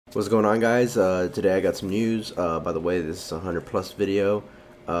What's going on, guys? Today I got some news. By the way, this is a 100 plus video.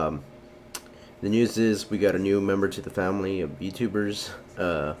 Um, the news is we got a new member to the family of YouTubers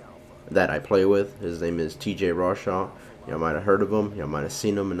that I play with. His name is TJ Rawshaw. Y'all might have heard of him. Y'all might have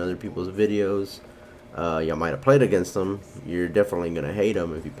seen him in other people's videos. Y'all might have played against him. You're definitely gonna hate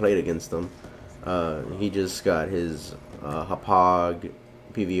him if you played against him. He just got his Hauppauge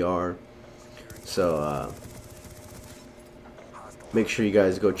PVR. So make sure you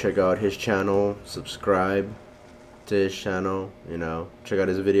guys go check out his channel, subscribe to his channel, check out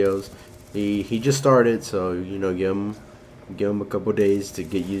his videos. He just started, so give him a couple days to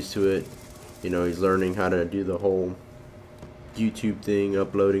get used to it. He's learning how to do the whole YouTube thing,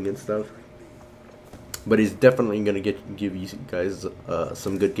 uploading and stuff. But he's definitely gonna give you guys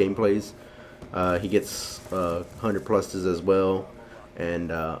some good gameplays. He gets 100 pluses as well,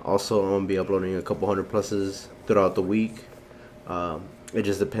 and also I'm gonna be uploading a couple 100 pluses throughout the week. It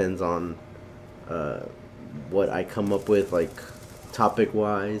just depends on what I come up with, like topic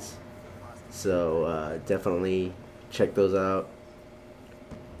wise. So definitely check those out,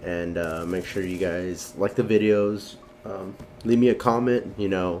 and make sure you guys like the videos. Leave me a comment,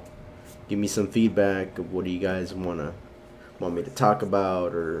 give me some feedback of what do you guys want me to talk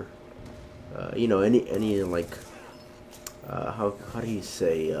about, or any like how do you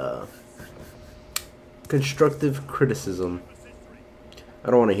say constructive criticism. I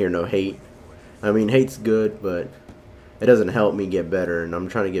don't want to hear no hate. I mean, hate's good, but it doesn't help me get better, and I'm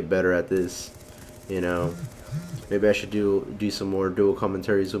trying to get better at this. Maybe I should do some more dual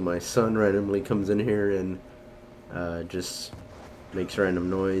commentaries with my son. Randomly comes in here and just makes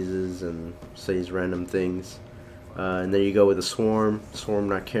random noises and says random things. And there you go with the Swarm. Swarm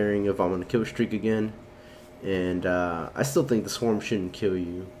not caring if I'm on a kill streak again. And I still think the Swarm shouldn't kill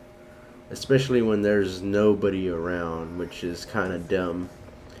you, especially when there's nobody around, which is kind of dumb.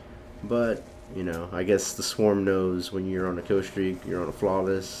 But I guess the Swarm knows when you're on a kill streak, you're on a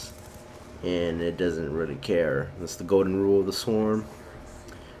flawless, and it doesn't really care. That's the golden rule of the Swarm.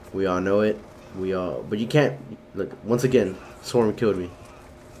 We all know it. But you can't look. Once again, Swarm killed me.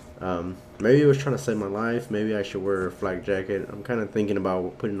 Maybe he was trying to save my life. Maybe I should wear a flak jacket. I'm kind of thinking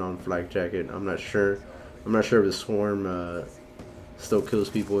about putting on a flak jacket. I'm not sure. I'm not sure if the Swarm still kills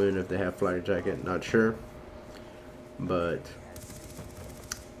people even if they have flak jacket. Not sure. But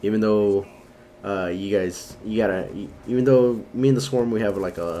even though even though me and the Swarm, we have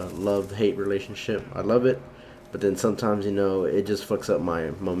like a love-hate relationship. I love it, but then sometimes it just fucks up my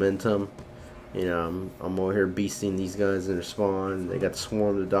momentum. I'm over here beasting these guys in their spawn. They got the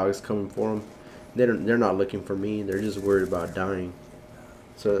Swarm, the dogs coming for them. They're not looking for me. They're just worried about dying.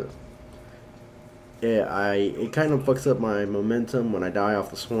 So yeah, it kind of fucks up my momentum when I die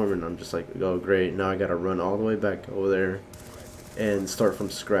off the Swarm, and I'm just like, oh great, now I gotta run all the way back over there and start from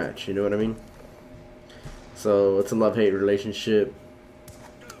scratch. You know what I mean? So it's a love-hate relationship,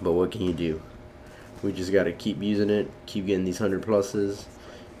 but what can you do? We just gotta keep using it, keep getting these 100 pluses,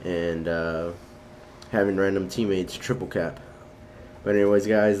 and having random teammates triple cap. But anyways,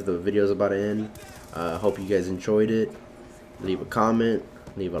 guys, the video's about to end. Hope you guys enjoyed it. Leave a comment,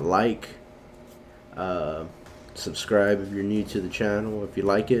 leave a like, subscribe if you're new to the channel if you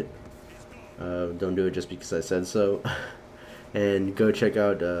like it. Don't do it just because I said so. And go check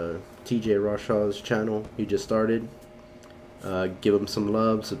out TJ Rawshaw's channel. He just started. Give him some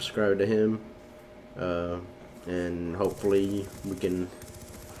love, subscribe to him, and hopefully we can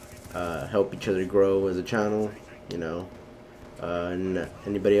help each other grow as a channel. And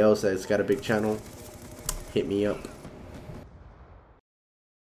anybody else that's got a big channel, hit me up.